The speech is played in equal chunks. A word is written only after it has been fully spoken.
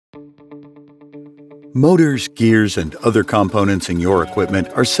Motors, gears, and other components in your equipment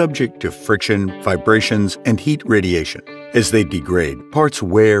are subject to friction, vibrations, and heat radiation. As they degrade, parts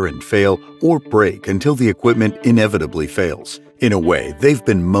wear and fail or break until the equipment inevitably fails. In a way, they've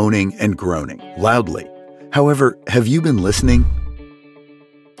been moaning and groaning loudly. However, have you been listening?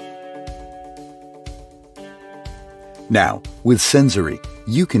 Now, with Senzary,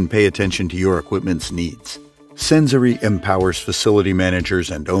 you can pay attention to your equipment's needs. Senzary empowers facility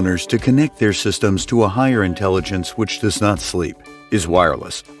managers and owners to connect their systems to a higher intelligence which does not sleep, is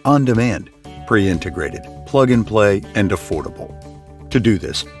wireless, on-demand, pre-integrated, plug-and-play, and affordable. To do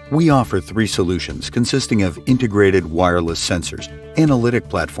this, we offer 3 solutions consisting of integrated wireless sensors, analytic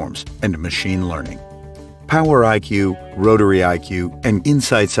platforms, and machine learning. PowerIQ, RotaryIQ, and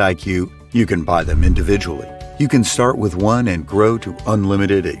InsightsIQ, you can buy them individually. You can start with one and grow to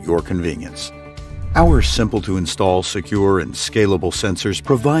unlimited at your convenience. Our simple-to-install, secure, and scalable sensors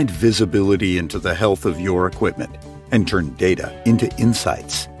provide visibility into the health of your equipment and turn data into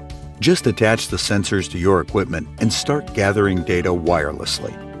insights. Just attach the sensors to your equipment and start gathering data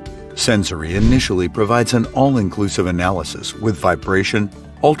wirelessly. Senzary initially provides an all-inclusive analysis with vibration,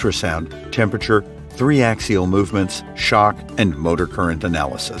 ultrasound, temperature, 3-axial movements, shock, and motor current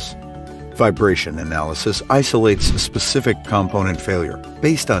analysis. Vibration analysis isolates specific component failure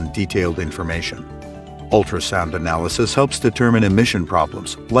based on detailed information. Ultrasound analysis helps determine emission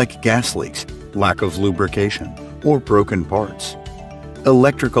problems like gas leaks, lack of lubrication, or broken parts.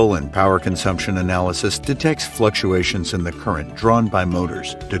 Electrical and power consumption analysis detects fluctuations in the current drawn by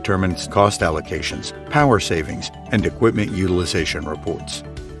motors, determines cost allocations, power savings, and equipment utilization reports.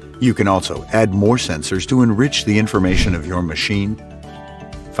 You can also add more sensors to enrich the information of your machine,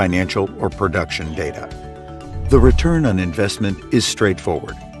 financial, or production data. The return on investment is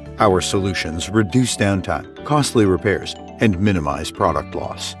straightforward. Our solutions reduce downtime, costly repairs, and minimize product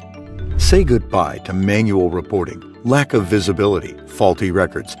loss. Say goodbye to manual reporting, lack of visibility, faulty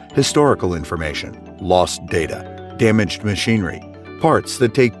records, historical information, lost data, damaged machinery, parts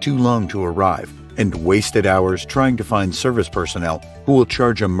that take too long to arrive, and wasted hours trying to find service personnel who will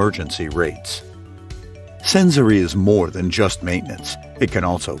charge emergency rates. Senzary is more than just maintenance. It can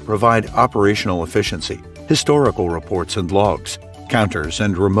also provide operational efficiency, historical reports and logs, counters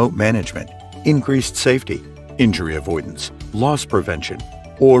and remote management, increased safety, injury avoidance, loss prevention,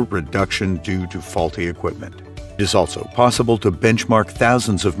 or reduction due to faulty equipment. It is also possible to benchmark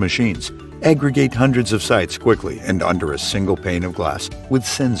thousands of machines, aggregate hundreds of sites quickly and under a single pane of glass with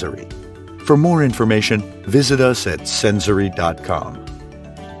Senzary. For more information, visit us at Senzary.com.